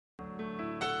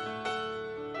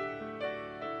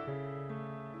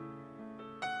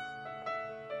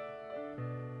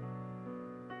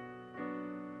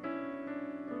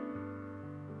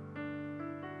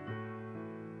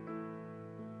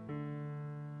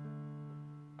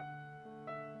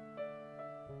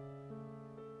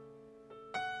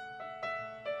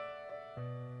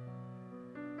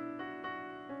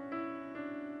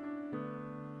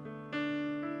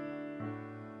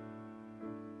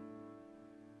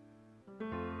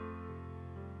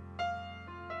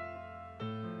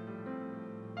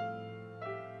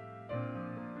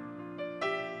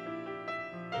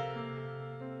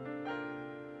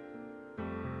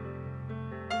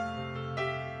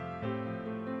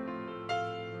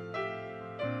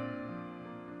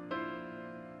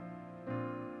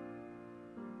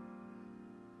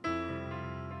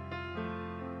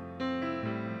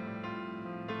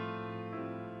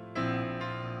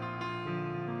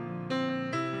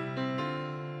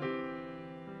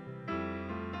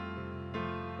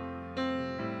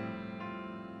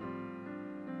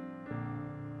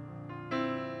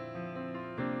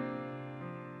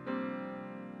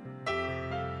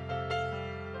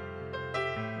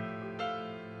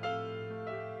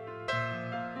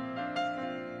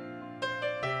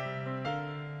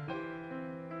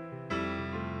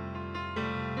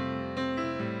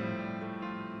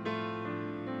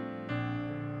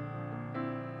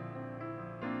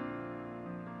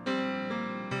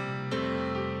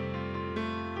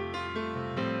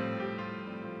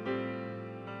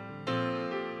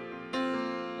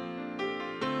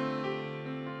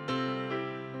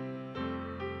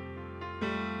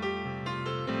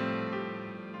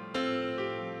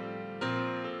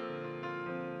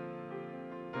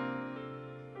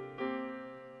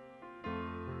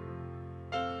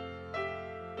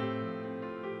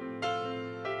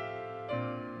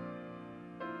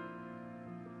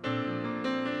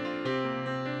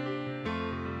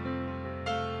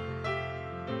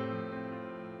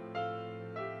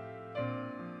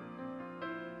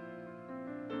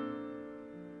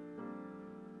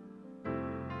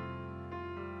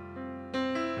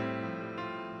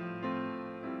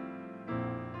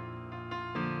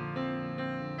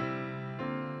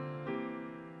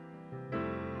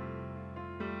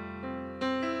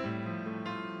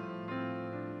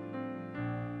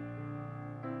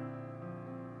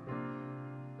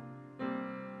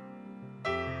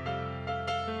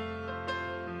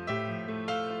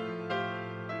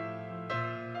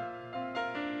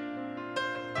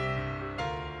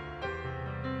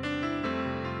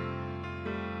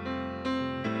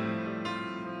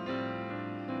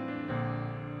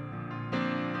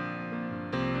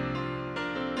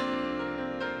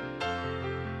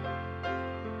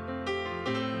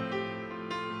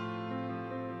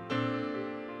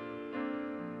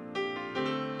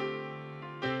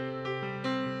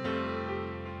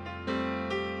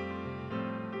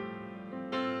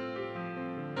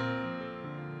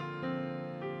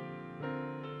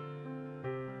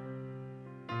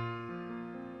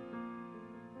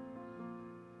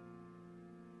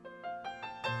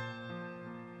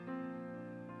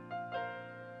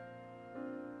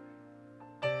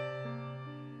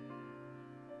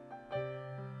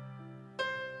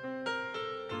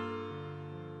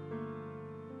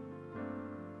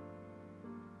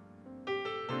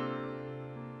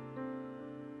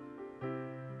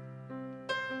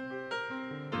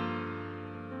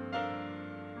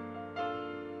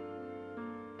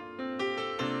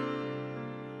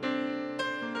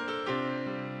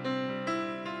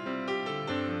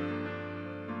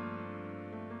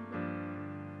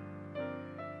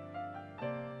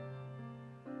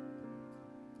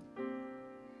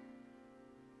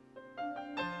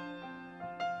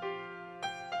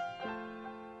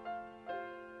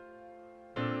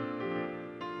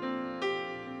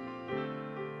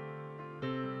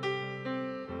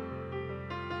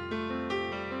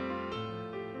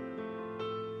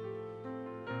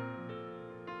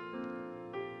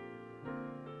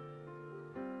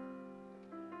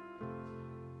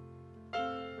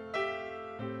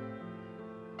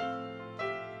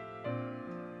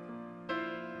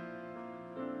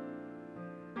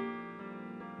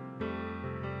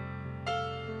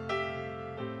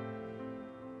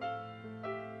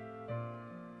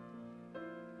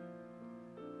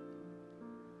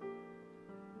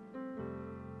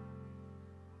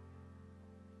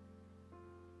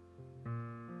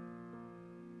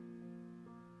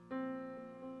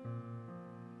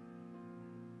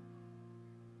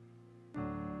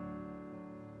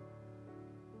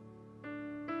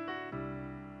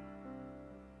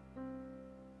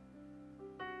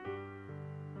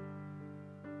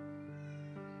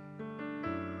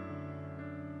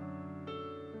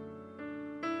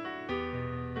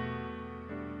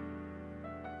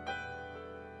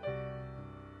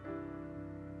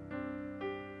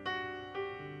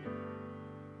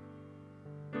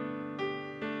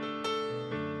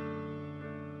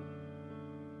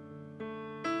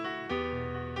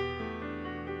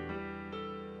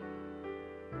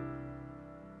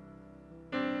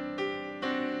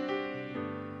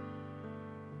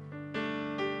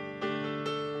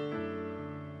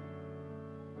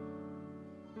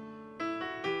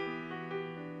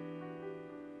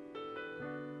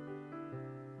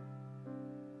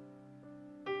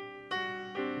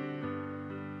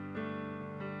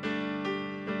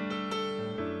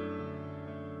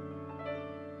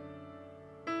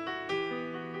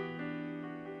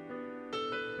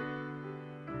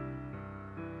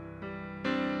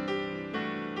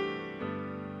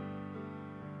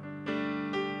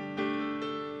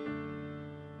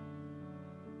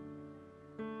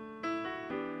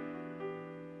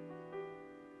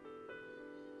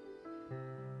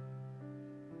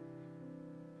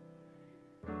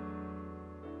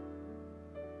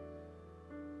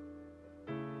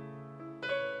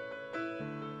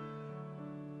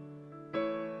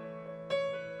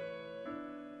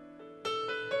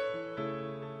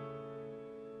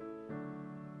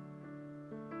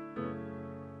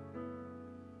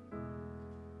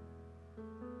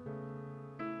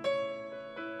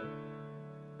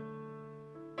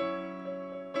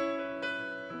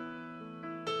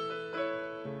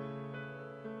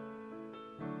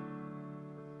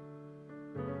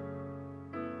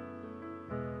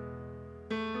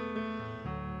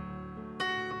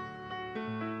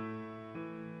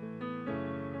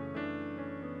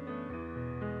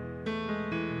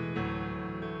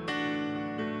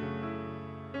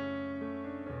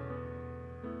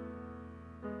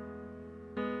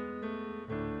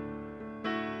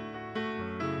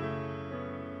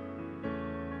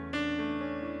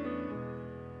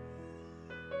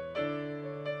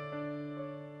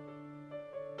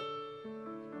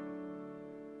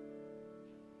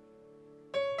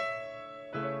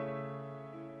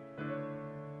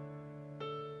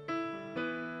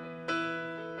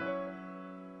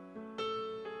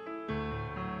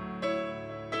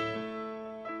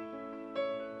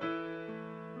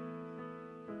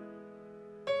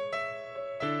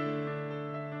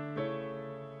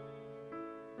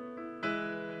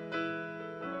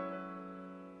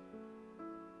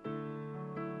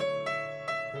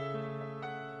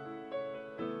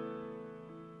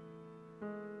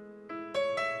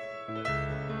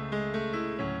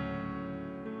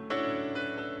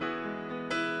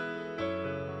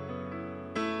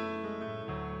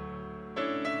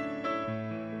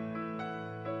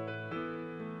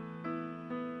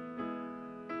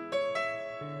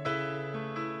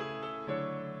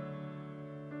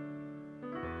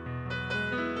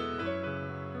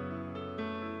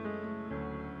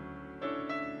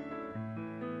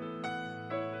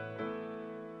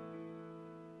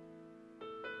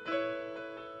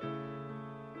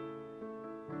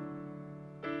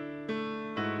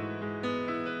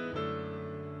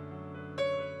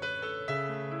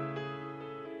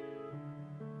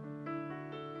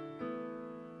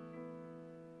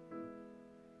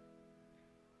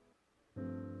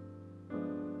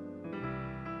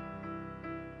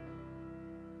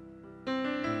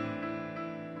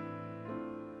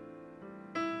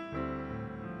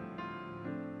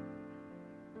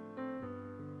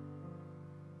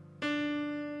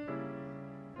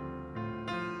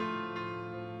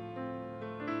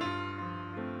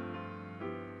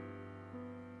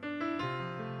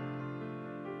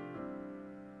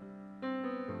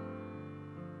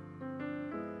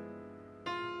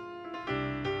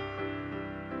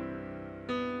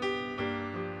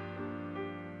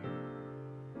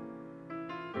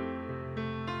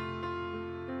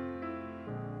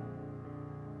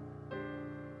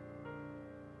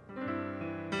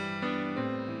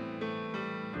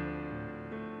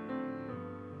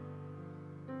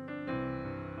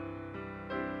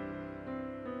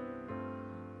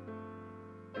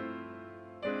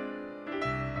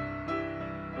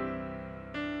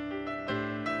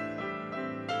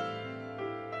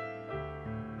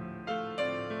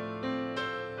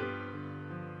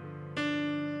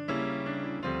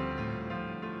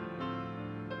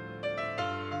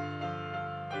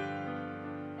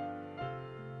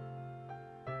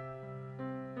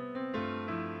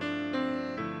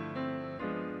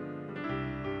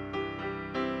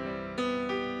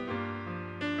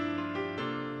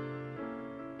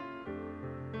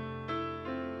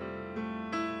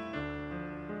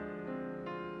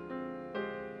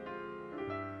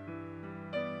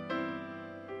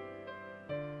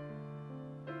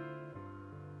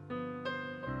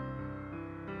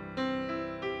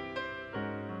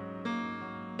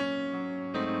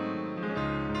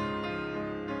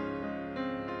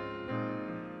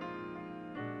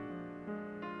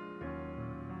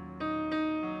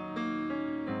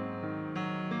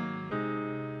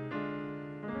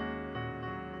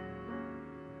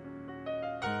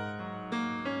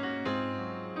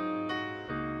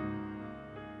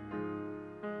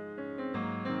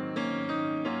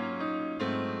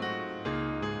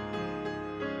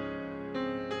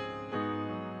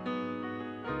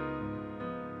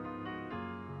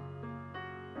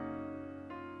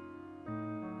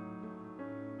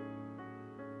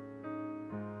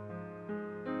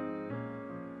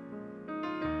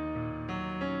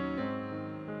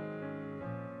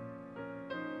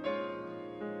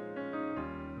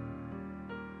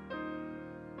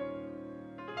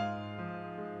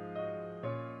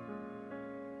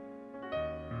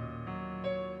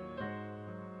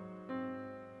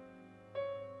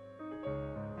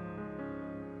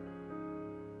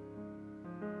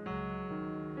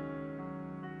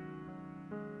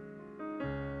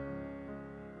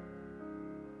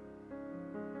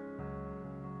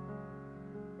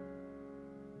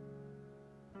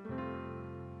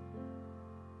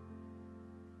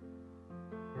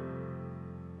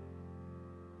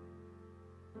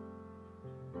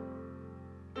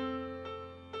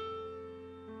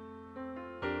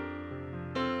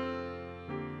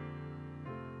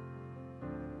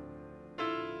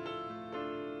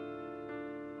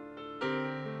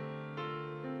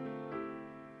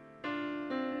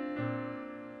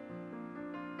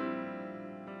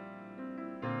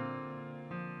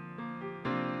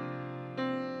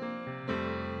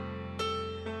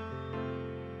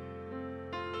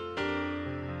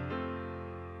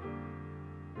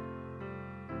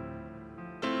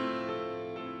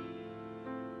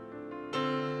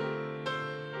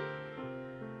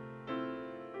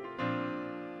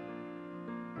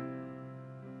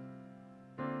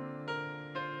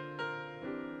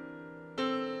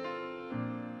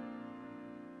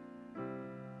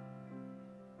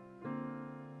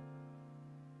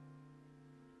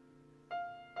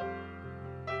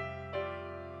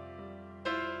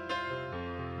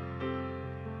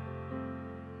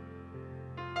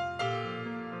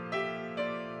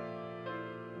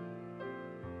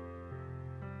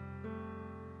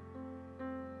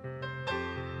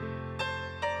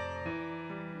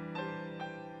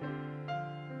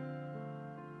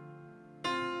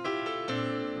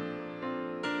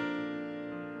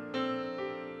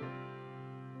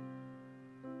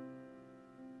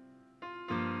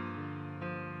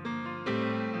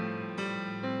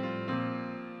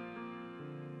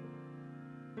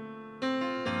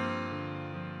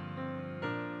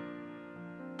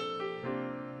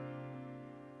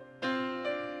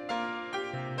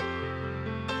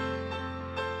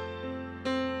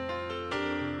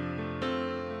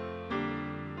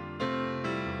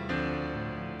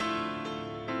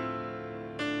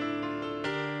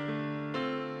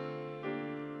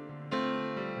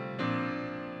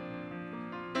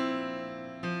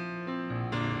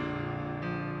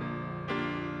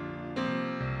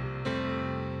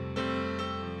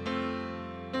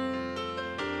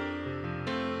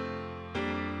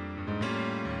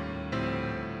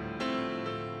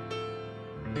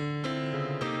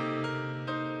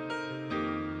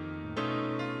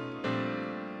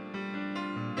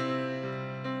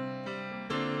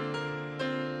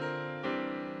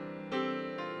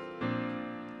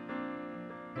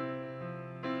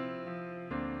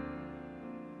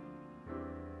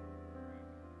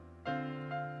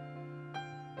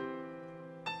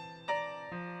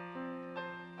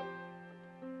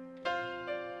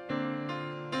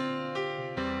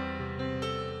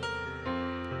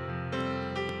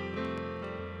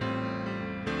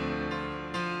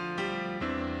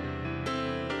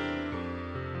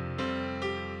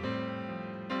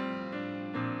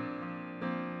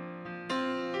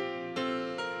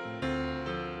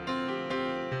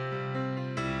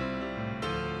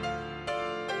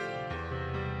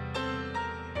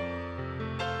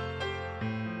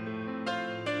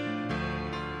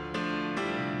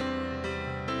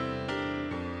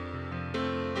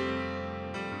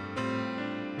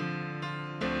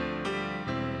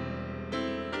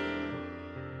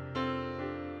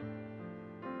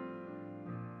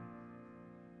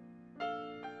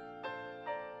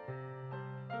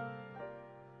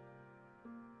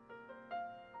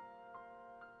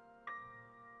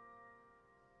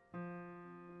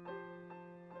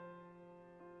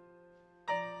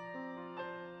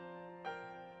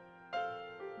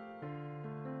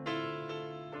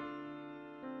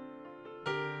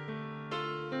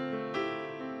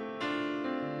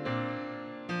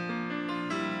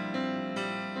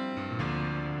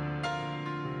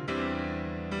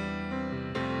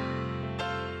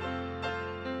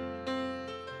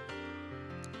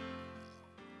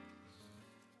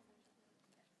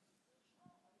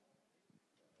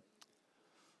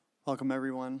Welcome,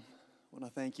 everyone. I want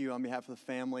to thank you on behalf of the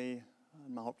family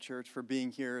and Mount Hope Church for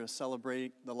being here to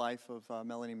celebrate the life of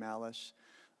Melanie Malish.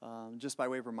 Just by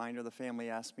way of reminder, the family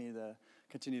asked me to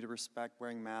continue to respect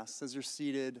wearing masks. As you're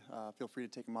seated, feel free to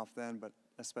take them off then, but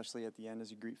especially at the end as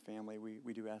you greet family,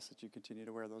 we do ask that you continue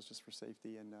to wear those just for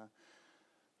safety. And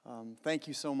thank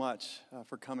you so much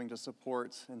for coming to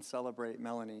support and celebrate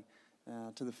Melanie.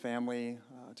 To the family,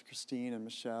 to Christine and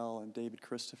Michelle and David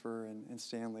Christopher and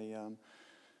Stanley.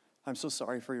 I'm so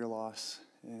sorry for your loss,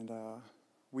 and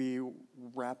we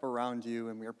wrap around you,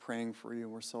 and we are praying for you,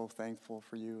 and we're so thankful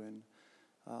for you. And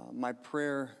my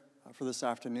prayer for this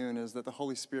afternoon is that the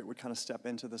Holy Spirit would kind of step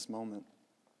into this moment,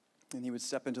 and he would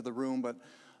step into the room, but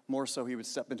more so he would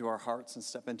step into our hearts and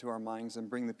step into our minds and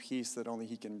bring the peace that only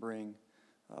he can bring.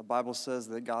 The Bible says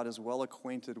that God is well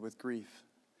acquainted with grief,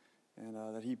 and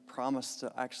that he promised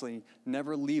to actually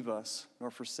never leave us nor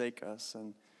forsake us.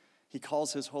 And he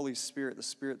calls his Holy Spirit, the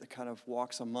Spirit that kind of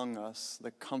walks among us, the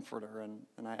comforter,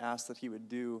 and I ask that he would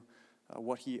do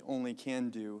what he only can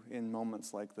do in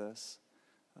moments like this.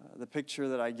 The picture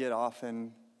that I get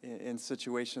often in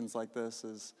situations like this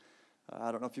is,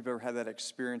 I don't know if you've ever had that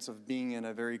experience of being in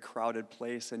a very crowded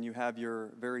place and you have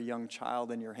your very young child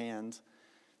in your hand,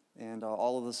 and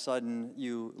all of a sudden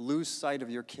you lose sight of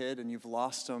your kid and you've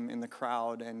lost them in the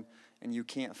crowd, and you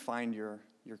can't find your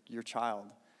child.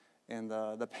 And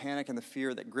the panic and the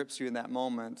fear that grips you in that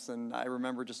moment. And I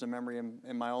remember just a memory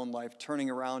in my own life, turning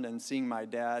around and seeing my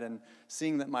dad and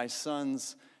seeing that my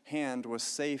son's hand was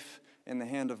safe in the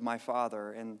hand of my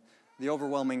father, and the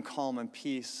overwhelming calm and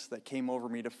peace that came over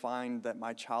me to find that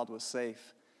my child was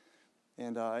safe.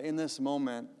 And in this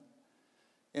moment,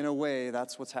 in a way,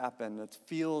 that's what's happened. It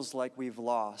feels like we've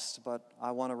lost, but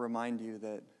I want to remind you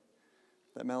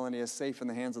that Melanie is safe in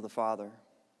the hands of the Father.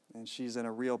 And she's in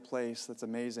a real place that's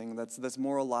amazing, that's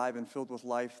more alive and filled with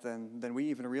life than we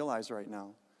even realize right now.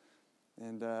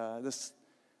 And this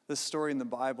story in the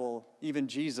Bible, even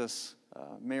Jesus,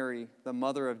 Mary, the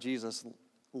mother of Jesus,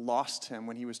 lost him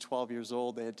when he was 12 years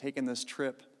old. They had taken this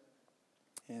trip,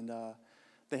 and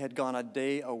they had gone a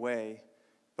day away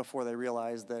before they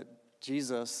realized that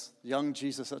Jesus, young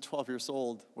Jesus at 12 years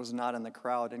old, was not in the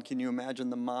crowd. And can you imagine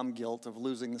the mom guilt of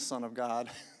losing the Son of God?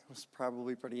 It was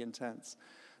probably pretty intense.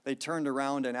 They turned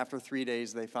around, and after 3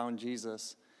 days, they found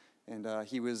Jesus, and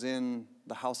he was in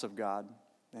the house of God.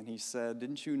 And he said,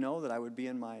 "Didn't you know that I would be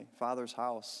in my Father's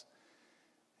house?"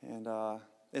 And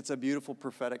it's a beautiful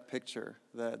prophetic picture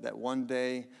that one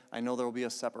day, I know there will be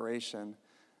a separation,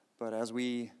 but as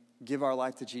we give our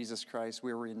life to Jesus Christ,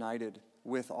 we are reunited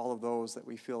with all of those that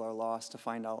we feel are lost to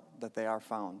find out that they are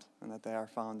found, and that they are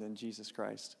found in Jesus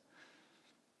Christ.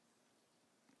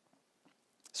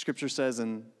 Scripture says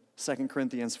in 2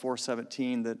 Corinthians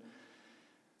 4:17 that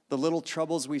the little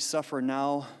troubles we suffer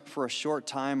now for a short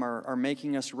time are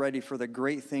making us ready for the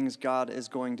great things God is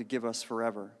going to give us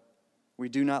forever. We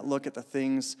do not look at the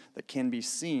things that can be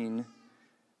seen.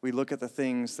 We look at the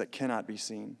things that cannot be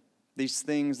seen. These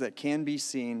things that can be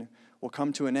seen will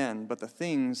come to an end, but the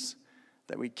things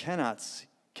that we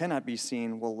cannot be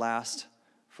seen will last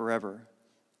forever.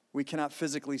 We cannot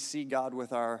physically see God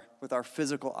with our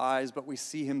physical eyes, but we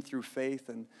see him through faith,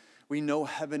 and we know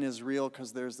heaven is real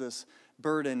because there's this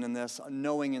burden and this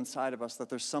knowing inside of us that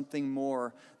there's something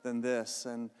more than this.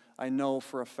 And I know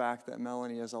for a fact that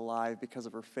Melanie is alive because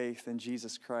of her faith in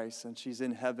Jesus Christ, and she's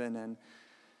in heaven, and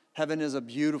heaven is a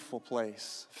beautiful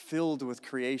place filled with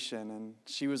creation, and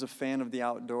she was a fan of the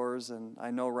outdoors, and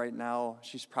I know right now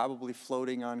she's probably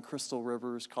floating on crystal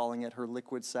rivers, calling it her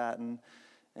liquid satin,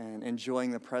 and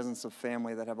enjoying the presence of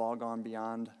family that have all gone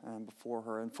beyond and before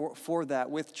her. And for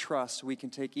that, with trust, we can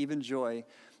take even joy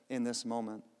in this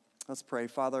moment. Let's pray.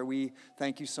 Father, we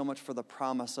thank you so much for the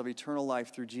promise of eternal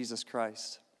life through Jesus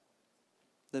Christ.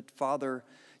 That, Father,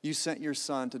 you sent your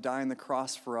Son to die on the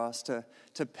cross for us,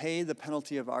 to pay the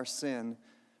penalty of our sin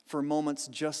for moments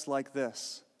just like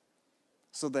this.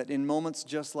 So that in moments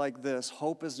just like this,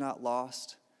 hope is not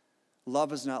lost,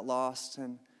 love is not lost,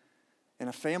 and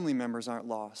our family members aren't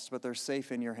lost, but they're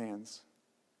safe in your hands.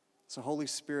 So, Holy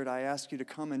Spirit, I ask you to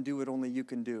come and do what only you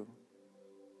can do.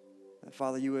 That,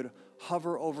 Father, you would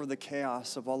hover over the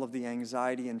chaos of all of the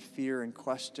anxiety and fear and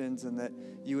questions, and that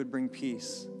you would bring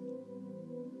peace.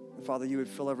 And Father, you would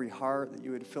fill every heart, that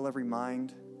you would fill every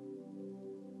mind.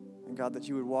 And God, that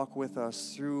you would walk with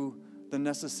us through the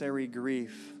necessary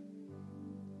grief.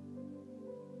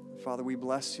 Father, we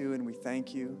bless you and we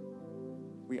thank you.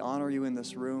 We honor you in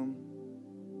this room.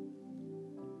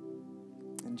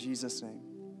 In Jesus' name,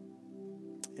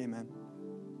 amen.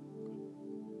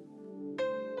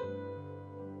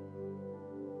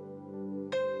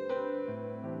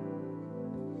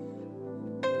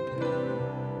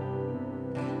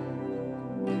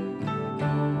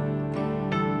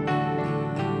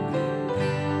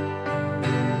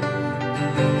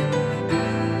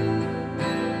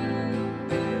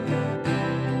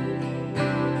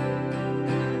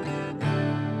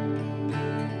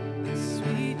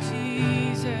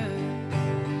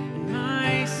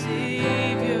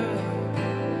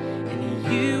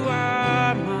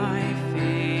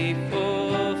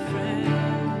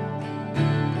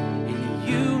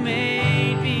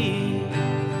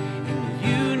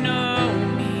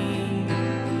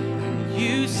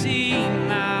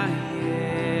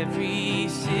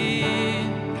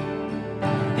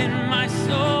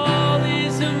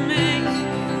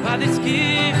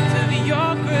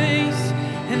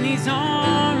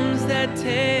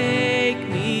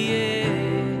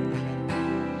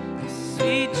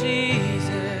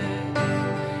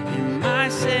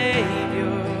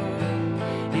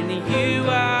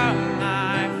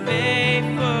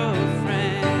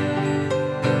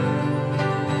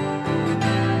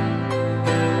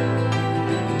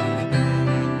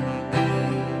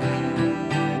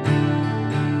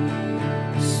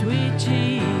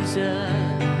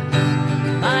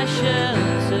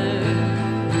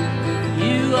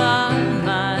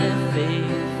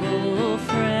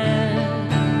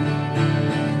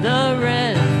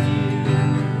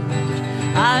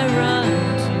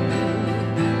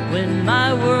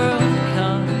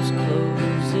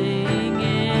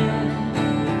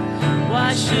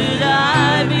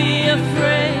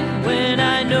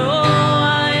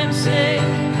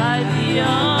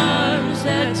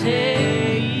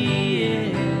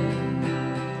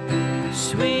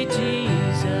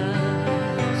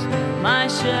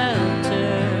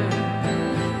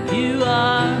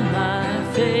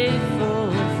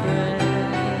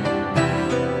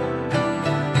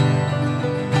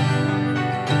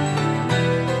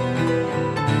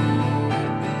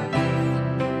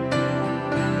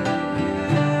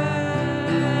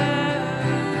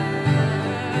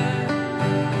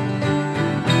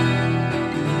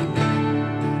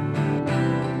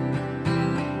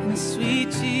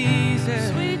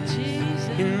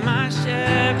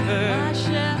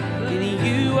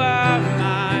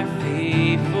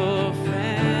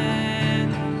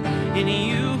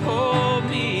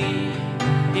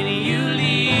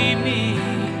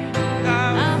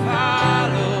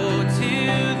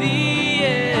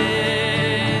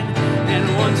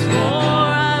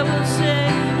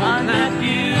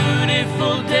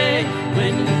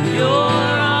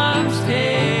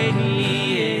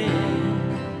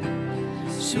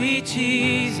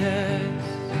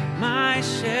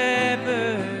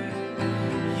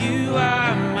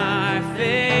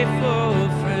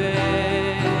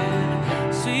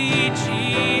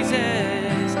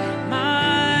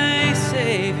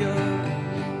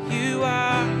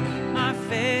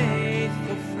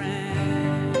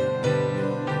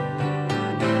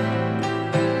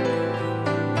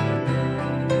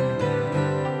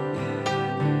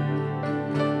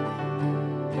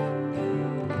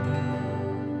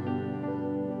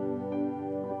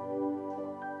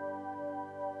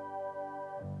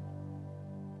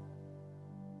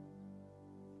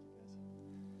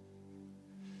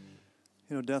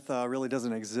 You know, death really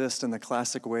doesn't exist in the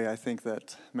classic way I think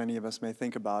that many of us may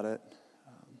think about it.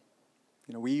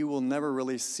 we will never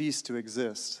really cease to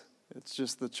exist. It's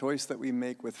just the choice that we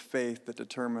make with faith that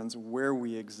determines where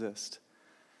we exist.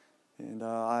 And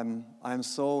I'm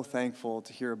so thankful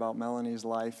to hear about Melanie's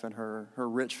life and her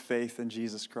rich faith in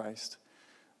Jesus Christ.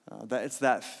 That it's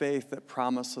that faith that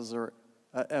promises her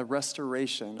a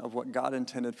restoration of what God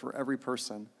intended for every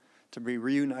person, to be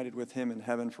reunited with him in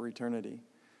heaven for eternity.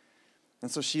 And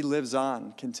so she lives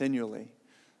on continually.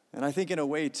 And I think in a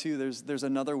way, too, there's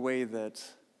another way that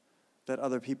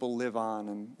other people live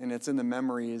on, and it's in the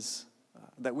memories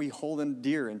that we hold in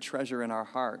dear and treasure in our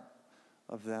heart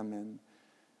of them.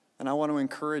 And I want to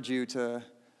encourage you to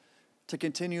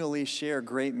continually share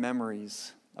great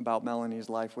memories about Melanie's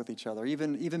life with each other,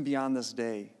 even beyond this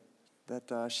day,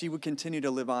 that she would continue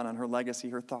to live on her legacy,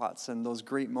 her thoughts, and those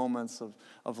great moments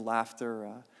of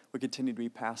laughter would continue to be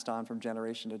passed on from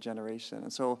generation to generation.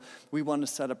 And so we want to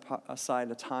set aside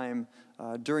a time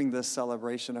during this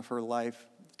celebration of her life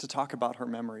to talk about her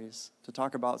memories, to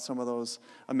talk about some of those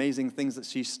amazing things that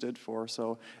she stood for.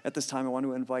 So at this time, I want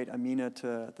to invite Amina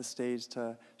to the stage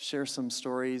to share some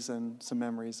stories and some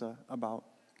memories about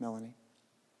Melanie.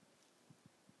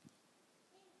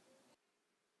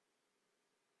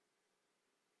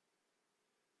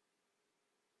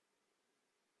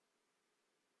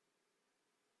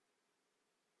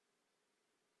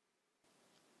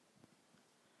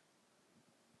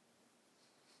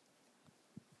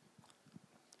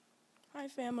 Hi,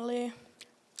 family.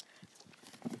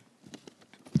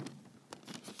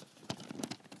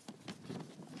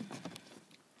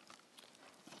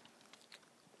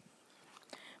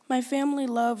 My family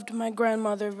loved my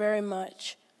grandmother very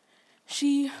much.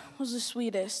 She was the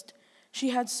sweetest. She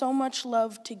had so much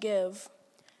love to give.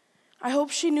 I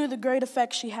hope she knew the great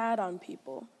effect she had on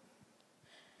people.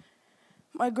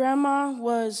 My grandma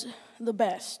was the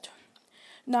best,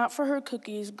 not for her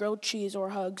cookies, grilled cheese,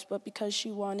 or hugs, but because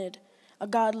she wanted a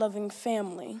God-loving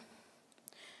family.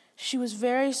 She was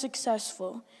very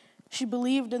successful. She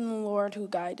believed in the Lord who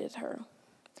guided her.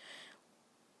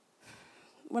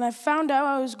 When I found out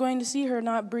I was going to see her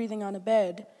not breathing on a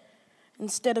bed,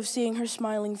 instead of seeing her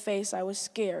smiling face, I was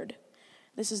scared.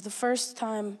 This is the first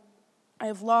time I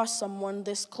have lost someone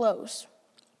this close.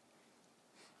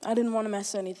 I didn't want to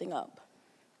mess anything up.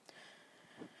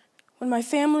 When my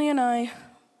family and I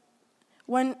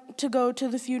went to go to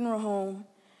the funeral home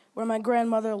where my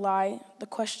grandmother lay, the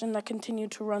question that continued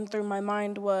to run through my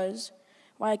mind was,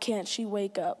 why can't she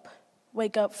wake up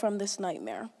from this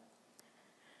nightmare?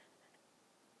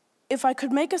 If I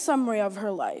could make a summary of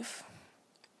her life,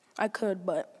 I could,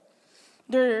 but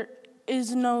there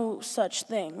is no such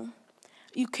thing.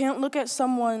 You can't look at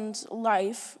someone's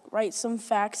life, write some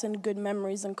facts and good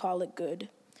memories and call it good.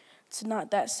 It's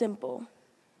not that simple.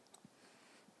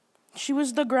 She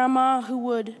was the grandma who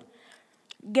would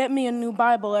get me a new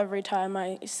Bible every time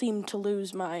I seemed to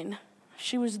lose mine.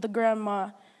 She was the grandma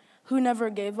who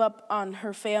never gave up on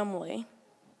her family.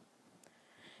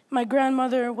 My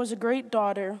grandmother was a great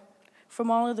daughter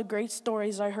from all of the great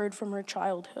stories I heard from her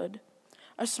childhood.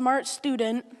 A smart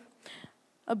student,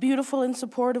 a beautiful and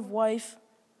supportive wife.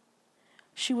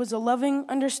 She was a loving,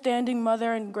 understanding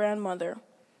mother and grandmother,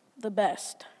 the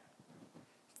best.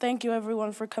 Thank you,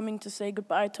 everyone, for coming to say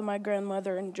goodbye to my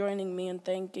grandmother and joining me in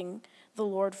thanking the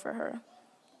Lord for her.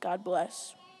 God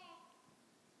bless.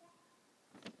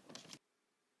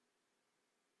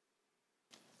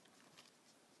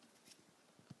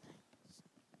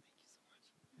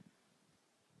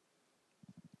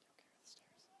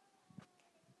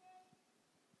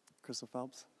 Crystal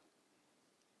Phelps.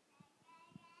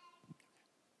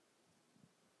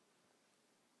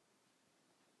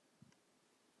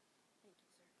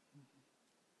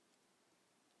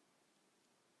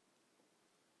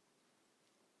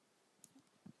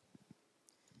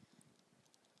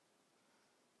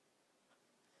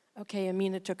 Okay,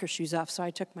 Amina took her shoes off, so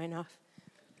I took mine off.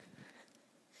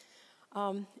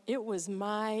 It was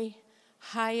my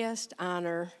highest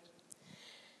honor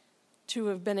to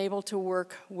have been able to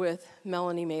work with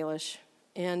Melanie Malish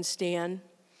and Stan,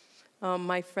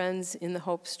 my friends in the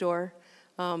Hope Store,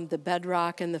 the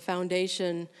bedrock and the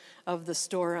foundation of the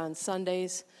store on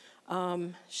Sundays.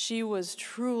 She was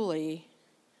truly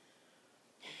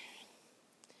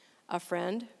a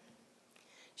friend.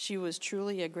 She was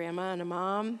truly a grandma and a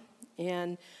mom,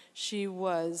 and she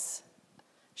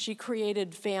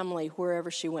created family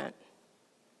wherever she went.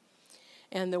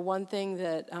 And the one thing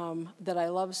that I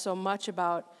love so much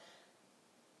about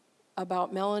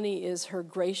Melanie is her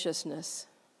graciousness.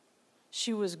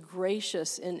 She was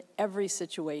gracious in every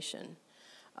situation.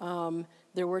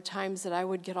 There were times that I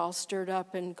would get all stirred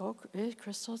up and go, hey,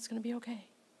 Crystal, it's going to be okay.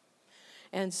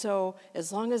 And so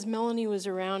as long as Melanie was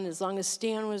around, as long as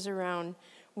Stan was around,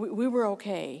 we were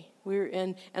okay.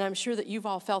 And I'm sure that you've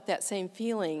all felt that same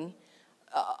feeling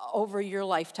over your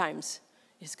lifetimes.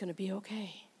 It's going to be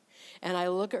okay. And I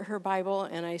look at her Bible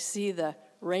and I see the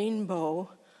rainbow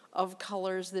of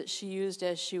colors that she used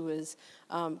as she was,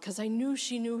 because I knew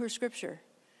she knew her scripture.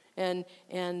 And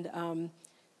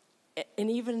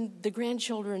even the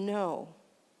grandchildren know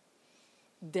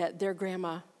that their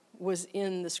grandma was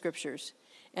in the scriptures.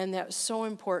 And that's so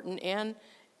important. And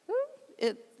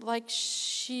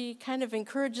she kind of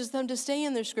encourages them to stay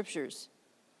in their scriptures.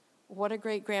 What a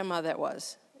great grandma that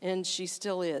was. And she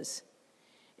still is.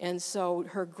 And so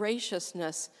her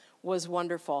graciousness was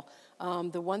wonderful.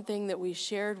 The one thing that we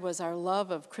shared was our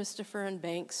love of Christopher and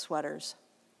Banks sweaters.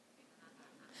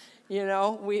 You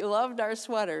know, we loved our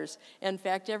sweaters. In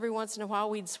fact, every once in a while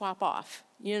we'd swap off,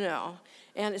 you know.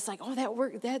 And it's like, oh,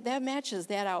 that matches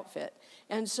that outfit.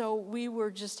 And so we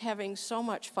were just having so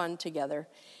much fun together.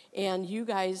 And you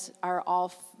guys are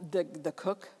all the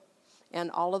cook and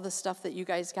all of the stuff that you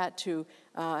guys got to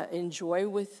enjoy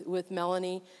with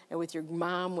Melanie and with your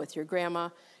mom, with your grandma,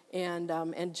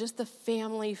 and just the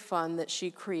family fun that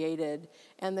she created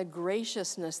and the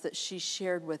graciousness that she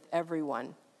shared with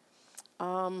everyone.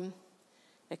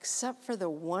 Except for the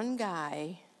one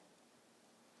guy,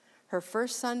 her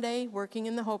first Sunday working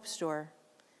in the Hope store,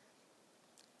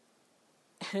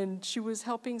 and she was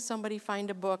helping somebody find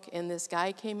a book, and this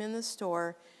guy came in the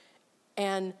store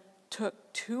and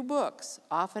took 2 books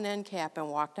off an end cap and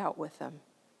walked out with them.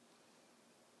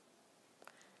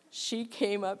 She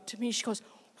came up to me, she goes,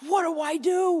 "What do I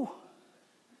do?"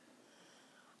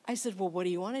 I said, "Well, what do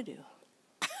you want to do?"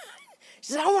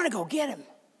 She said, "I want to go get him."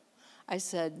 I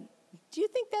said, "Do you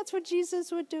think that's what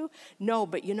Jesus would do?" "No,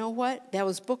 but you know what?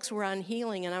 Those books were on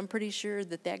healing, and I'm pretty sure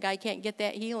that guy can't get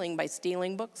that healing by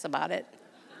stealing books about it."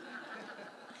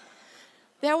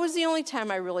 That was the only time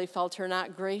I really felt her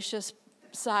not gracious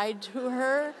side to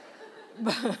her.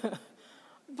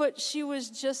 But she was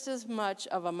just as much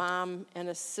of a mom and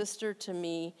a sister to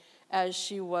me as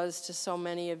she was to so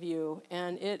many of you.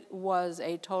 And it was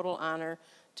a total honor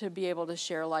to be able to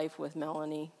share life with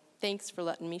Melanie. Thanks for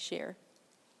letting me share.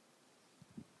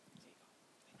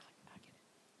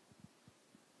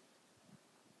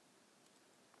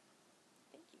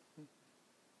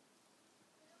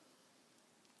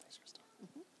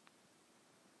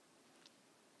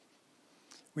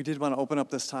 We did want to open up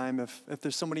this time. If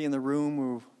there's somebody in the room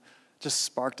who just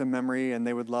sparked a memory and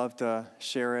they would love to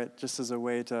share it just as a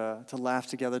way to laugh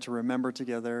together, to remember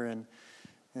together, and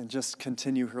just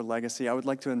continue her legacy, I would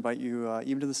like to invite you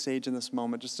even to the stage in this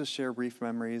moment just to share brief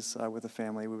memories with the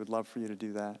family. We would love for you to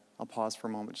do that. I'll pause for a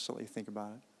moment just to let you think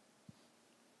about it.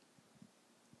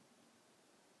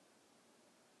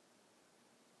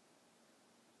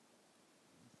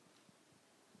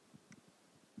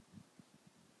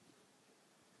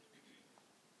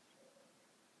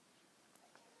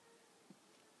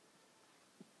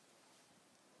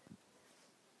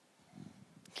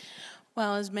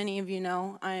 Well, as many of you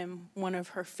know, I am one of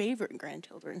her favorite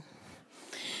grandchildren.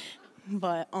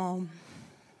 But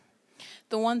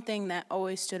the one thing that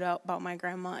always stood out about my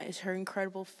grandma is her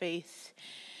incredible faith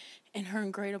and her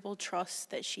incredible trust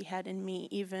that she had in me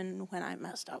even when I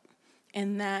messed up.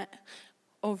 And that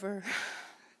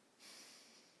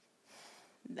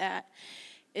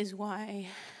is why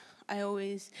I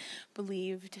always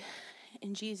believed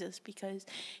in Jesus, because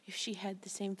if she had the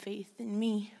same faith in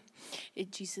me,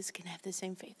 Jesus can have the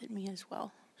same faith in me as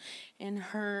well. And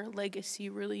her legacy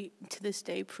really, to this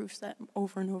day, proves that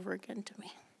over and over again to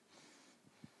me.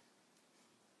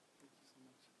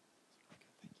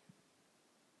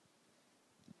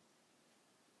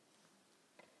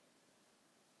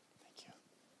 Thank you.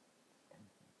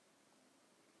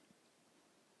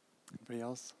 Anybody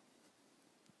else?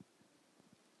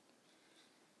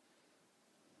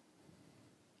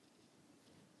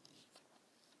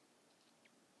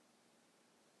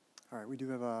 All right, we do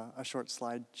have a short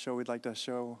slideshow we'd like to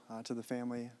show to the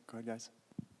family. Go ahead, guys.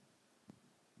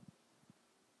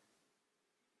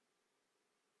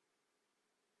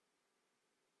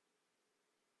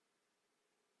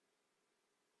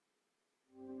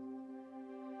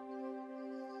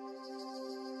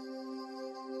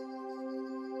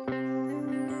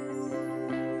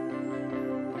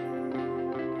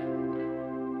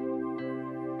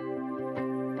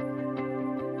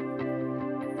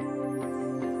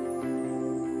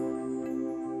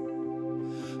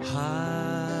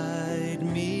 Hide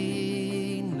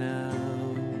me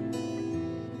now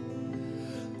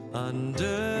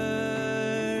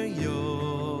under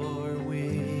your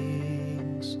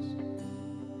wings.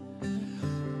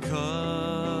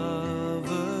 Cover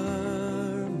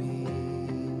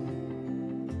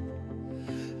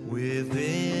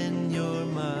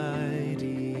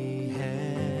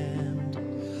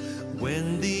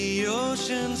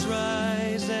oceans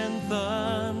rise and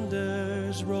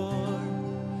thunders roar,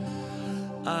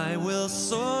 I will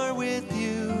soar with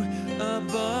you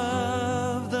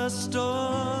above the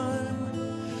storm.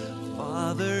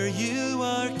 Father, you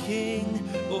are king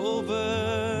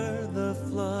over the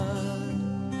flood,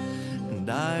 and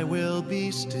I will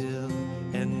be still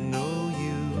and know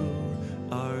you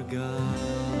are God.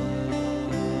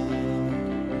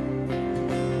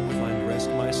 Find rest,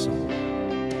 my soul.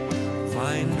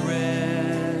 Find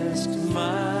rest,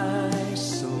 my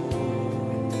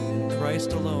soul, in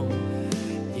Christ alone,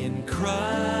 in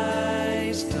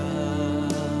Christ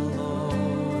alone.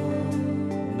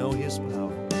 Know his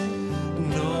power,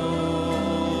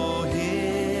 know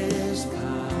his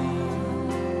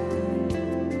power,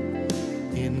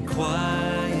 in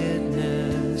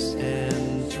quietness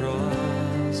and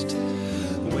trust.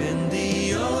 When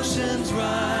the oceans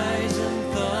rise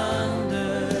and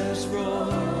thunders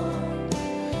roar,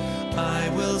 I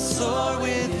will soar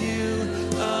with you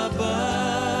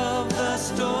above the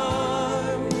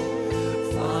storm.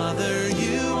 Father,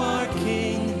 you are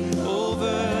king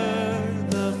over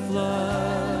the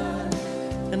flood,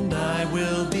 and I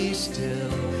will be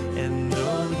still and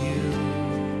know you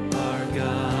are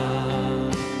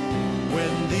God.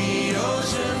 When the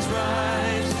oceans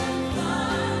rise,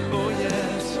 oh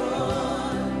yes,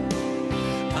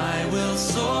 I will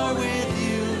soar with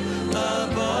you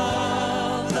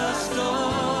above the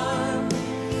storm.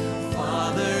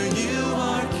 Father, you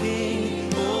are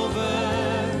king over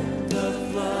the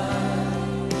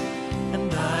flood,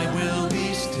 and I will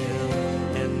be still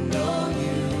and know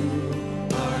you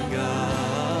are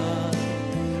God.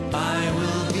 I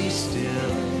will be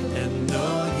still and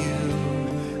know you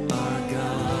are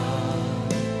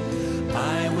God.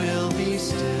 I will be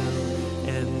still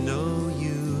and know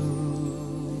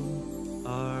you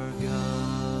are God.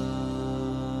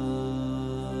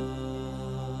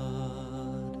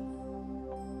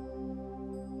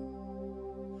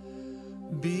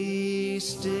 Be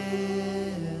still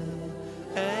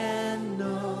and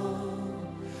know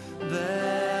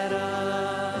that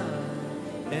I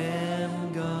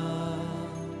am God.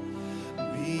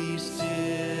 Be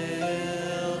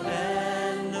still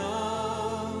and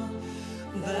know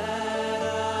that I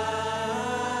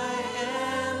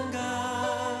am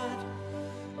God.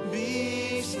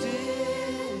 Be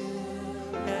still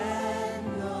and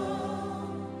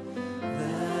know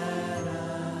that I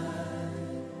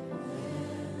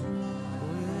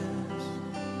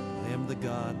am the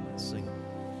God. Sing.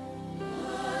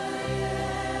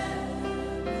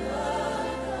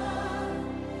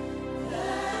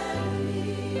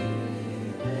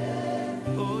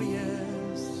 Oh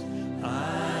yes,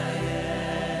 I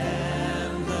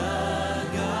am the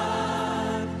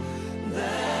God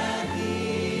that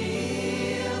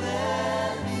healeth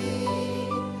thee.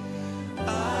 I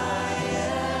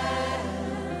am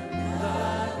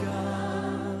the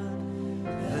God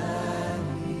that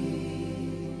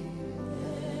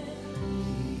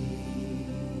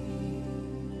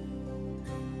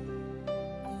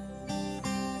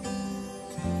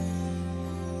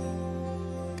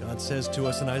God says to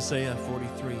us in Isaiah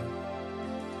 43,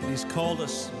 and he's called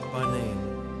us by name.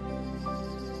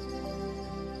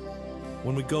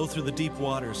 When we go through the deep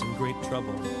waters in great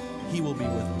trouble, he will be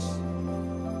with us.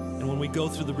 And when we go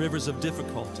through the rivers of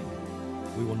difficulty,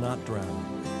 we will not drown.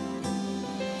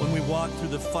 When we walk through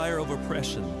the fire of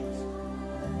oppression,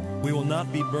 we will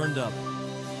not be burned up,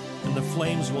 and the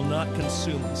flames will not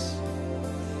consume us.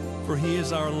 For he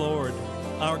is our Lord,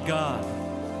 our God,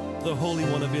 the Holy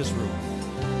One of Israel,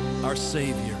 our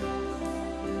Savior.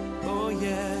 Oh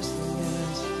yes,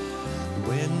 yes.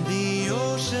 When the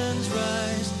oceans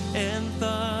rise and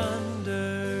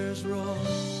thunders roar,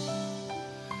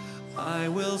 I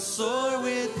will soar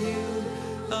with you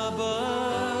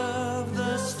above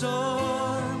the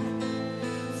storm.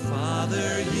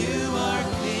 Father, you are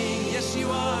King, yes you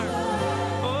are.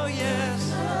 Oh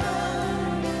yes.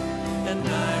 And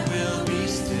I will be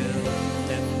still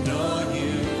and know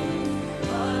you.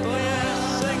 Oh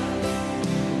yes, sing.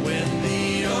 When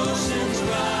the oceans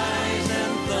rise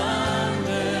and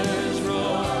thunders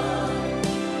roar,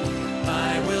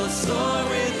 I will soar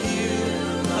with you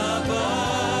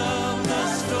above the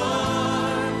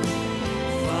storm.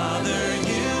 Father,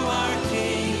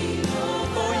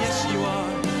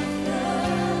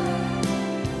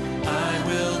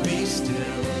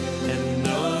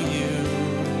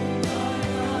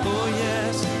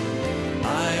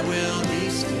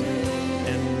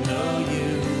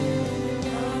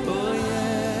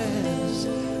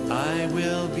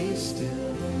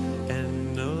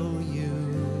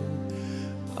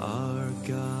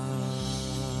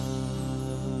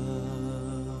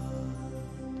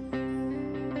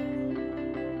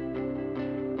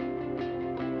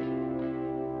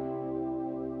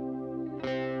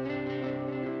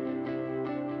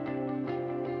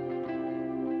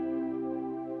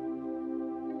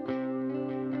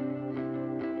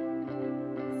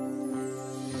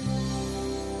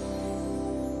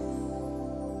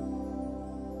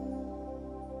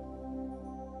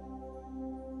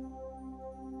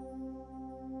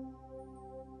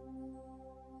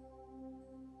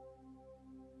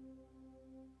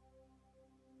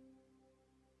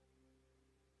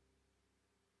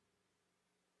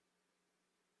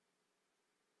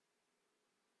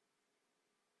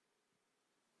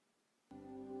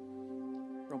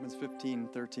 Romans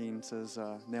 15:13 says,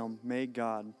 now may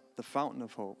God, the fountain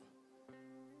of hope,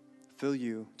 fill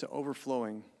you to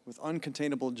overflowing with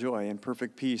uncontainable joy and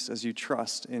perfect peace as you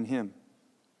trust in him.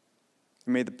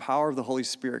 And may the power of the Holy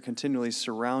Spirit continually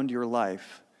surround your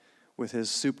life with his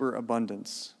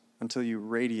superabundance until you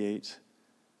radiate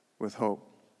with hope.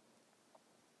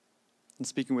 And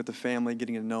speaking with the family,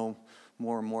 getting to know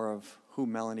more and more of who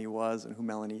Melanie was and who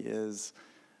Melanie is,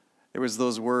 it was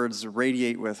those words,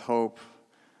 radiate with hope,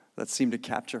 that seemed to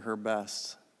capture her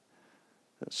best.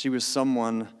 That she was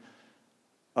someone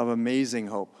of amazing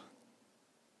hope.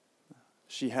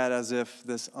 She had as if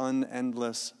this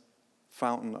unendless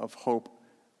fountain of hope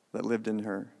that lived in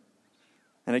her.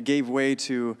 And it gave way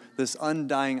to this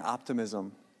undying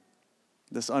optimism,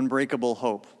 this unbreakable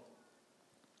hope.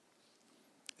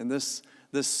 And this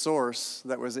source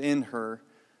that was in her,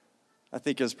 I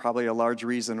think, is probably a large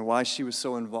reason why she was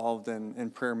so involved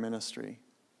in prayer ministry.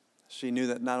 She knew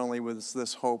that not only was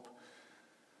this hope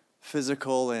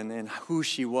physical and who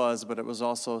she was, but it was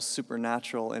also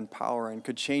supernatural in power and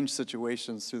could change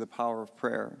situations through the power of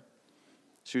prayer.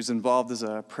 She was involved as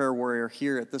a prayer warrior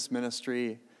here at this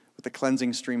ministry with the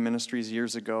Cleansing Stream Ministries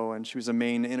years ago, and she was a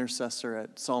main intercessor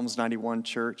at Psalms 91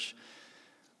 Church,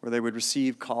 where they would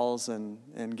receive calls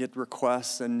and get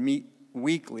requests and meet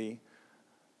weekly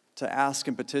to ask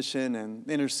and petition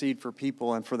and intercede for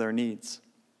people and for their needs.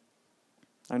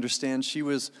 I understand she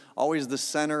was always the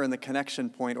center and the connection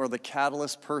point or the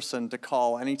catalyst person to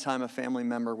call anytime a family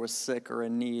member was sick or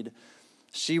in need.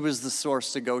 She was the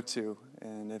source to go to.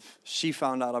 And if she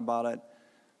found out about it,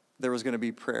 there was going to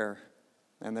be prayer.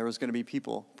 And there was going to be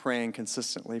people praying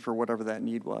consistently for whatever that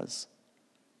need was.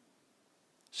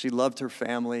 She loved her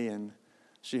family, and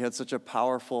she had such a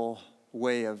powerful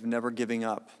way of never giving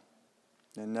up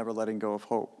and never letting go of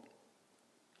hope.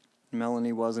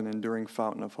 Melanie was an enduring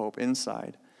fountain of hope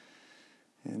inside.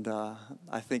 And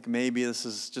I think maybe this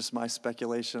is just my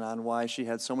speculation on why she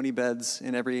had so many beds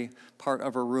in every part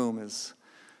of her room. Is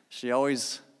she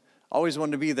always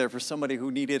wanted to be there for somebody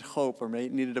who needed hope or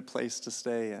needed a place to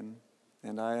stay.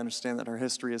 And I understand that her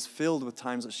history is filled with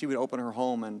times that she would open her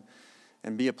home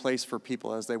and be a place for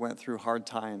people as they went through hard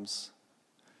times.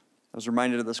 I was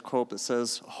reminded of this quote that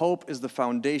says, hope is the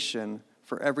foundation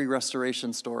for every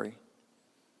restoration story.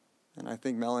 And I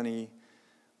think Melanie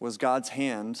was God's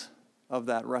hand of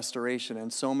that restoration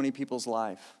in so many people's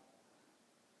life.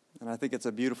 And I think it's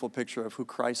a beautiful picture of who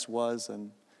Christ was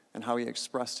and how he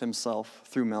expressed himself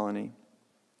through Melanie.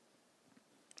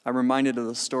 I'm reminded of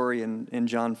the story in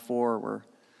John 4 where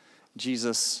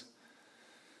Jesus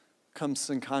comes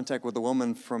in contact with a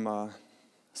woman from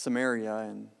Samaria,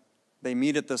 and they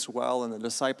meet at this well, and the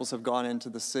disciples have gone into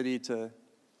the city to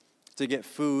get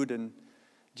food, and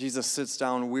Jesus sits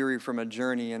down weary from a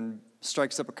journey and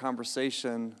strikes up a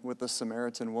conversation with the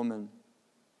Samaritan woman.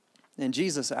 And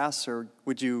Jesus asks her,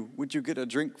 would you get a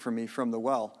drink for me from the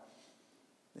well?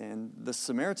 And the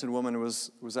Samaritan woman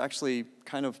was actually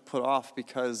kind of put off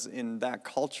because in that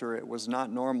culture it was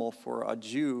not normal for a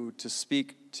Jew to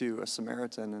speak to a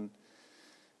Samaritan.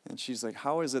 And she's like,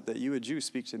 how is it that you, a Jew,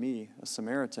 speak to me, a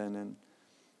Samaritan? And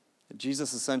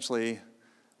Jesus essentially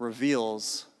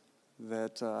reveals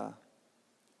that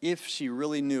if she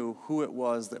really knew who it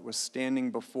was that was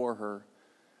standing before her,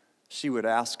 she would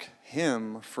ask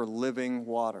him for living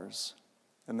waters,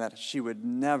 and that she would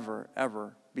never,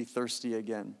 ever be thirsty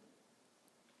again.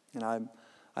 And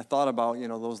I thought about,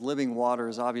 those living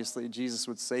waters. Obviously, Jesus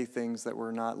would say things that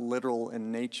were not literal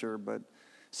in nature, but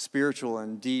spiritual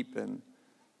and deep. And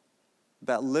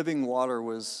that living water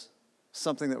was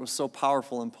something that was so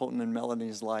powerful and potent in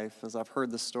Melanie's life, as I've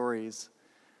heard the stories.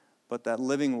 But that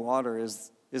living water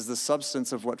is the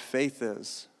substance of what faith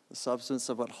is, the substance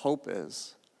of what hope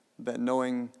is. That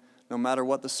knowing no matter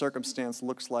what the circumstance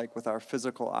looks like with our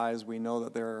physical eyes, we know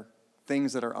that there are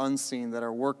things that are unseen that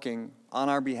are working on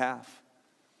our behalf.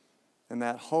 And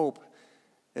that hope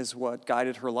is what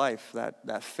guided her life,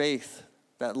 that faith,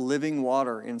 that living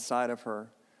water inside of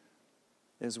her.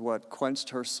 is what quenched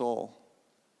her soul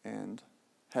and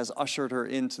has ushered her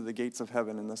into the gates of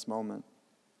heaven in this moment.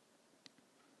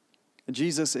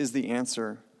 Jesus is the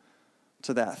answer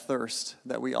to that thirst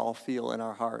that we all feel in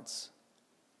our hearts.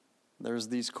 There's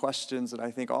these questions that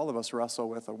I think all of us wrestle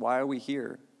with. Why are we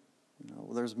here?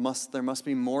 There must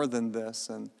be more than this.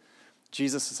 And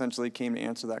Jesus essentially came to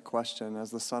answer that question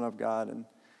as the Son of God and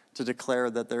to declare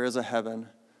that there is a heaven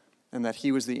and that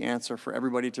he was the answer for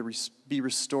everybody to be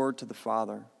restored to the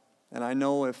Father. And I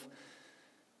know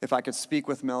if I could speak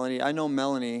with Melanie, I know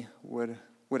Melanie would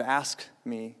ask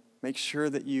me, make sure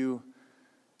that you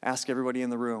ask everybody in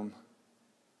the room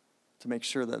to make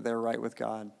sure that they're right with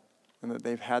God and that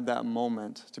they've had that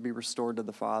moment to be restored to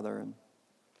the Father. And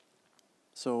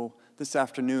so this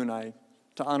afternoon,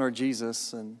 to honor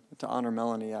Jesus and to honor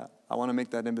Melanie, I want to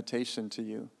make that invitation to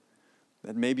you,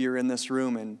 that maybe you're in this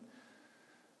room and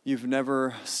you've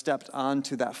never stepped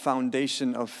onto that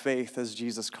foundation of faith, as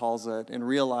Jesus calls it, and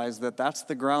realized that that's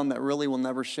the ground that really will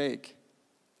never shake.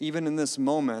 Even in this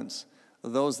moment,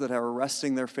 those that are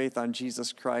resting their faith on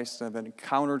Jesus Christ and have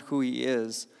encountered who he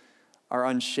is are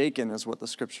unshaken, is what the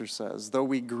scripture says. Though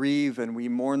we grieve and we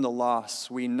mourn the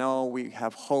loss, we know we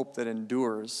have hope that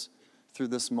endures through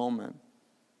this moment.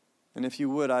 And if you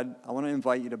would, I want to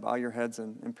invite you to bow your heads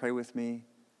and pray with me.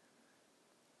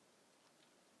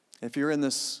 If you're in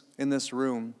this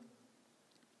room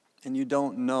and you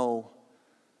don't know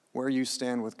where you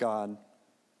stand with God,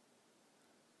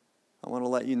 I want to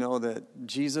let you know that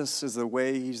Jesus is the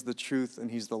way, he's the truth, and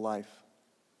he's the life.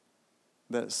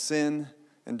 That sin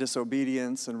and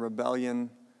disobedience and rebellion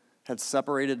had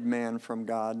separated man from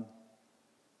God,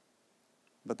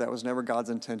 but that was never God's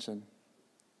intention.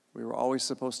 We were always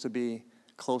supposed to be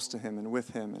close to him and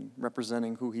with him and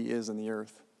representing who he is in the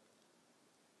earth.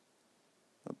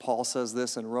 Paul says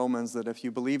this in Romans, that if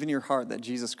you believe in your heart that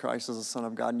Jesus Christ is the Son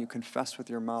of God and you confess with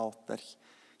your mouth that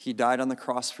he died on the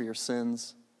cross for your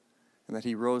sins and that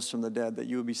he rose from the dead, that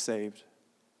you will be saved.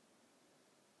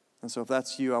 And so if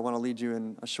that's you, I want to lead you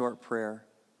in a short prayer.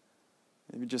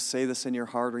 Maybe just say this in your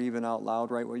heart or even out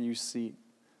loud right where you see.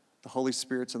 The Holy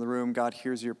Spirit's in the room. God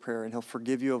hears your prayer and he'll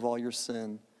forgive you of all your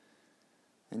sin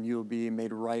and you will be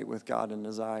made right with God in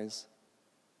his eyes.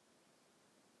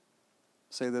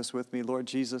 Say this with me. Lord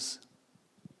Jesus,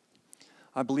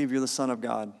 I believe you're the Son of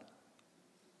God.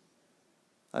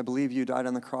 I believe you died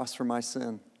on the cross for my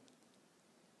sin.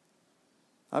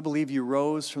 I believe you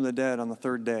rose from the dead on the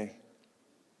third day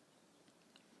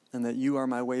and that you are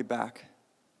my way back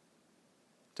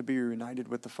to be reunited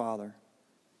with the Father.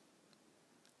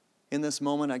 In this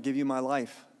moment, I give you my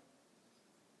life.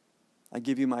 I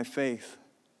give you my faith.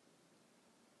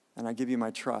 And I give you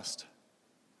my trust,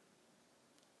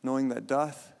 knowing that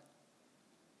death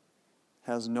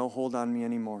has no hold on me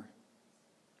anymore.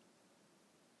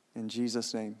 In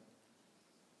Jesus' name,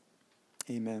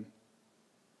 amen.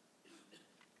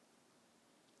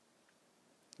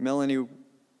 Melanie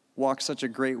walked such a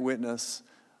great witness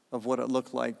of what it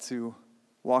looked like to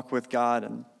walk with God,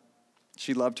 and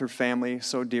she loved her family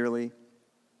so dearly.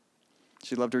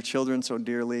 She loved her children so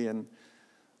dearly, and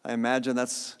I imagine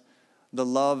that's the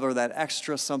love or that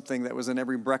extra something that was in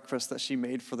every breakfast that she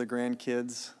made for the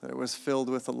grandkids, that it was filled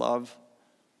with the love.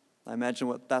 I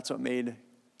imagine that's what made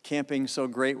camping so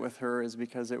great with her, is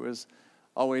because it was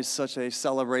always such a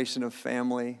celebration of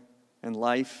family and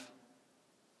life.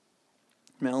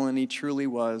 Melanie truly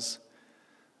was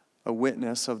a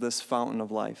witness of this fountain of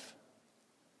life.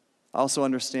 I also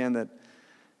understand that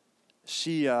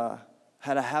she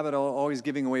had a habit of always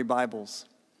giving away Bibles.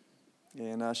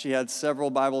 And she had several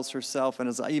Bibles herself,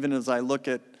 and even as I look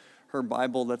at her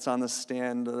Bible that's on the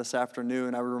stand this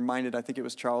afternoon, I was reminded, I think it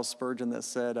was Charles Spurgeon that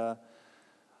said, a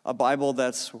Bible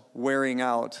that's wearing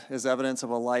out is evidence of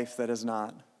a life that is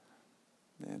not.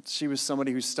 And she was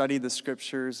somebody who studied the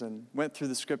Scriptures and went through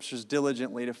the Scriptures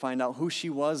diligently to find out who she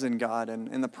was in God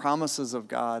and the promises of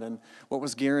God and what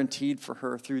was guaranteed for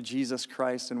her through Jesus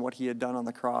Christ and what he had done on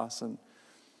the cross. And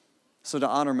so to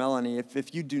honor Melanie,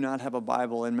 if you do not have a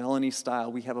Bible in Melanie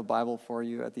style, we have a Bible for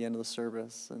you at the end of the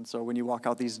service. And so when you walk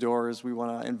out these doors, we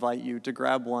want to invite you to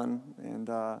grab one, and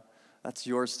that's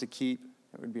yours to keep.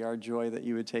 It would be our joy that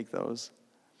you would take those.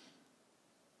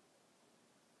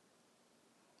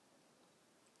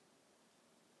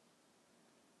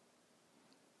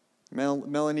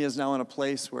 Melanie is now in a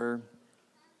place where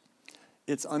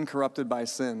it's uncorrupted by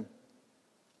sin.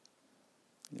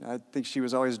 I think she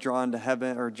was always drawn to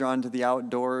heaven or drawn to the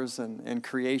outdoors and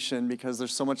creation, because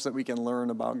there's so much that we can learn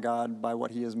about God by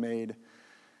what he has made.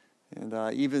 And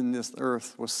even this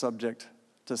earth was subject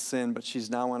to sin, but she's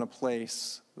now in a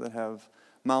place that have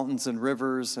mountains and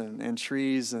rivers and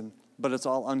trees and but it's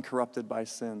all uncorrupted by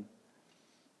sin.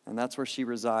 And that's where she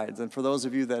resides. And for those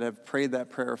of you that have prayed that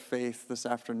prayer of faith this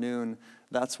afternoon,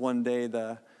 that's one day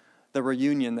the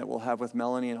reunion that we'll have with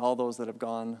Melanie and all those that have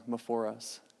gone before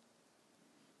us.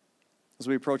 As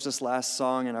we approach this last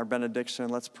song in our benediction,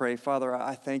 let's pray. Father,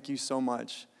 I thank you so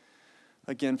much,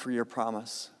 again, for your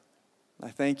promise. I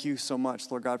thank you so much,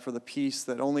 Lord God, for the peace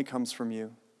that only comes from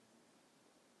you.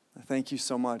 I thank you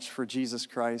so much for Jesus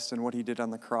Christ and what he did on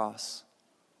the cross.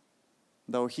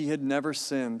 Though he had never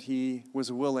sinned, he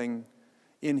was willing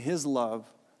in his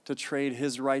love to trade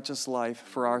his righteous life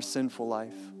for our sinful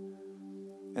life.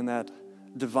 And that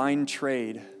divine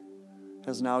trade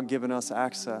has now given us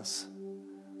access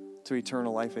to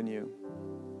eternal life in you.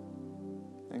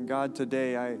 And God,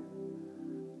 today,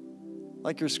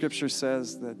 like your scripture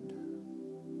says, that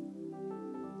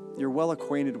you're well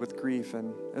acquainted with grief,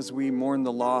 and as we mourn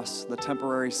the loss, the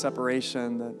temporary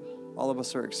separation that all of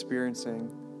us are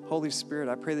experiencing, Holy Spirit,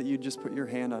 I pray that you'd just put your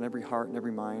hand on every heart and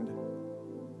every mind,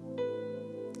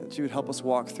 that you would help us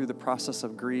walk through the process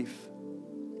of grief,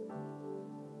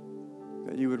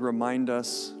 that you would remind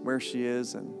us where she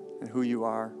is and who you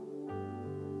are.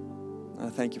 And I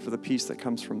thank you for the peace that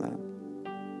comes from that.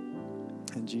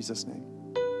 In Jesus' name.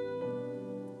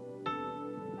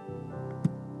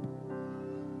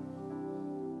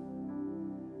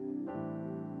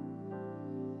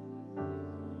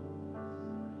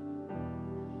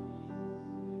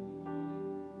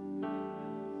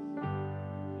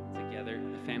 Together,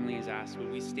 the family is asked,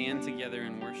 would we stand together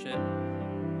in worship?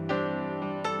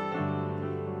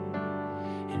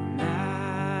 In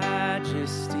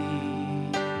majesty,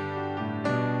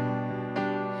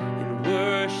 and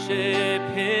worship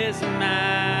his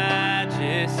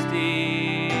majesty.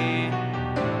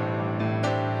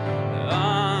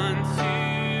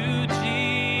 Unto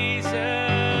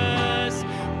Jesus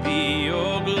be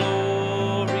your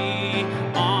glory,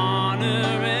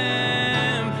 honor,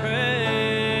 and praise.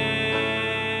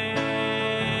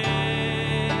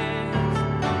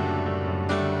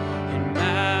 In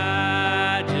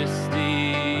majesty,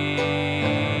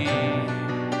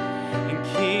 in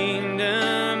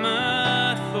kingdom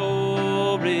authority,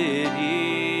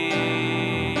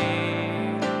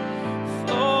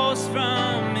 flows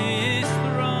from his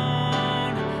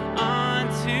throne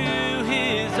unto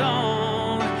his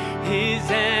own. His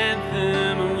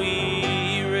anthem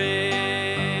we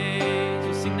raise.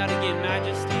 We'll sing that again.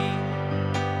 Majesty,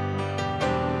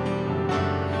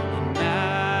 in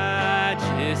majesty,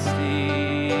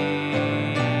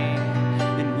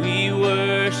 and we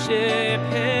worship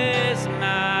his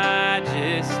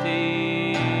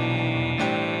majesty.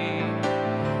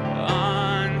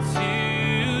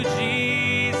 Unto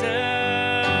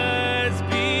Jesus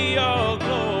be all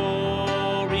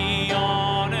glory,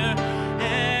 honor,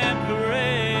 and praise.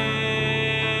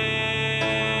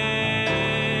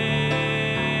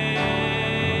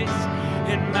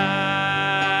 In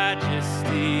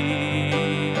majesty,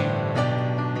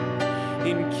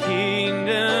 in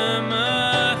kingdom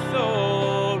authority,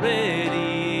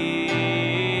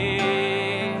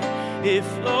 it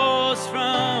flows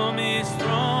from his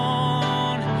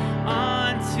throne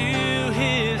unto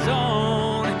his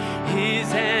own.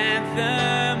 His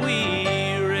anthem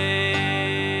we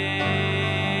raise.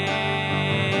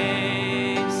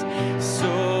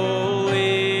 So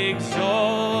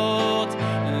exalt,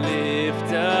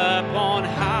 lift up on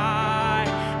high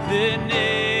the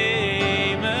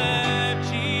name of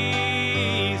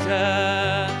Jesus,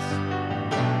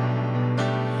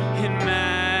 and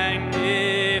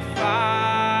magnify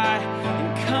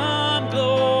and come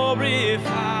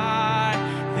glorify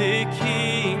the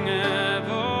King of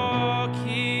all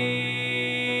kings.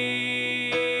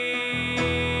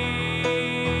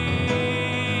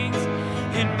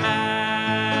 In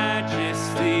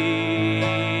majesty,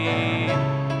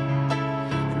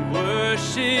 and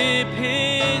worship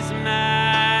his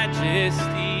majesty.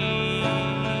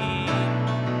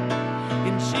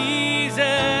 In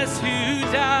Jesus who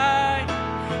died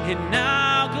and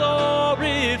now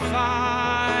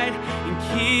glorified, and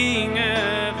King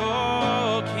of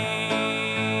all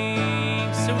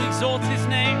kings. So exalt his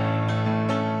name.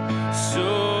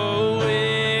 So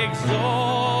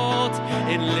exalt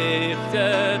and lift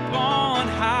up on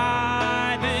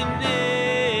high the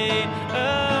name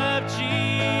of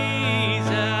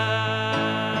Jesus,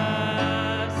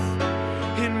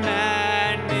 and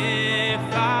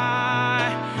magnify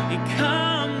and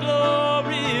come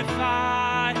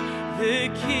glorify the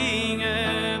King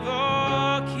of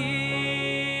all kings.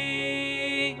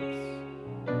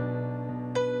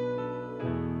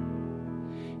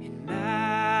 In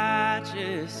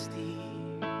majesty,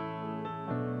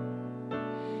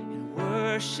 and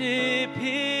worship worship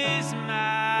his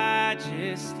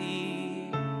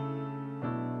majesty.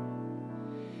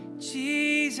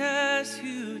 Jesus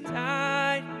who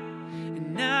died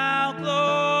and now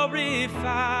glorified,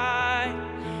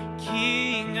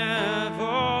 King of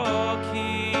all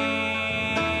kings.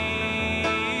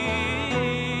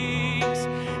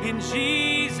 In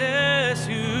Jesus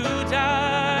who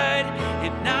died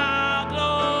and now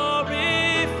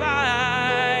glorified,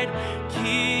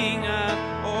 King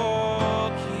of all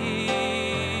kings.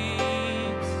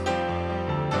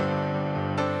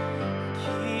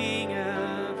 King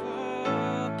of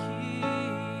all kings.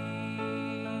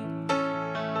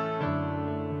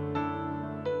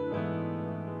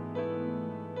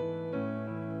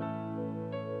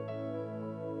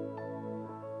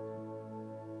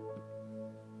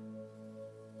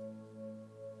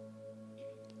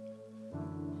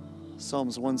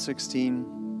 Psalms 116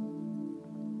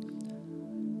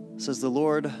 says, the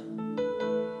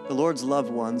Lord's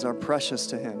loved ones are precious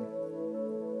to him,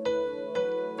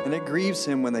 and it grieves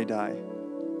him when they die.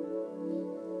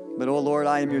 But, O Lord,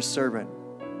 I am your servant.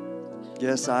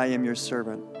 Yes, I am your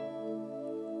servant.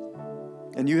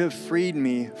 And you have freed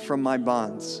me from my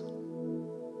bonds.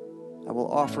 I will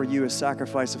offer you a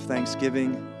sacrifice of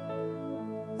thanksgiving,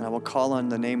 and I will call on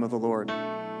the name of the Lord.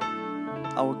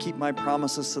 I will keep my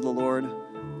promises to the Lord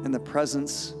in the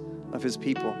presence of his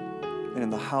people and in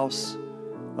the house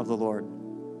of the Lord.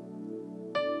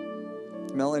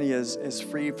 Melanie is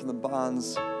free from the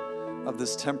bonds of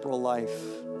this temporal life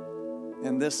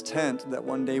and this tent that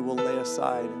one day we'll lay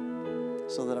aside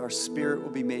so that our spirit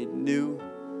will be made new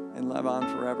and live on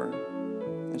forever.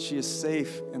 And she is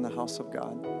safe in the house of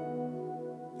God.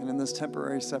 And in this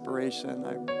temporary separation,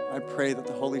 I pray that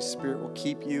the Holy Spirit will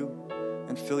keep you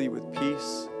and fill you with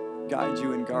peace, guide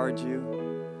you and guard you.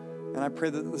 And I pray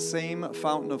that the same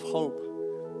fountain of hope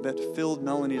that filled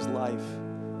Melanie's life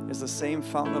is the same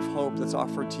fountain of hope that's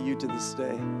offered to you to this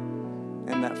day.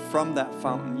 And that from that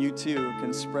fountain, you too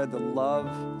can spread the love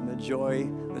and the joy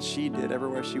that she did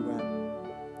everywhere she went.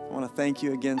 I want to thank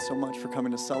you again so much for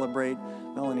coming to celebrate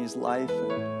Melanie's life.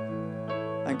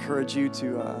 And I encourage you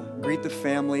to greet the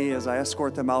family as I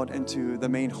escort them out into the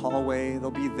main hallway.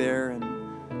 They'll be there, and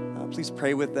please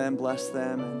pray with them, bless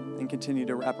them, and continue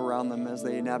to wrap around them as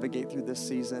they navigate through this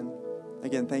season.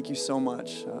 Again, thank you so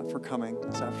much for coming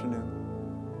this afternoon.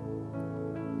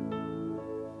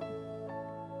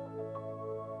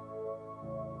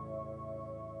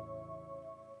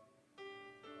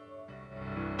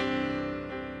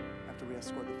 After we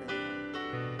escort the family.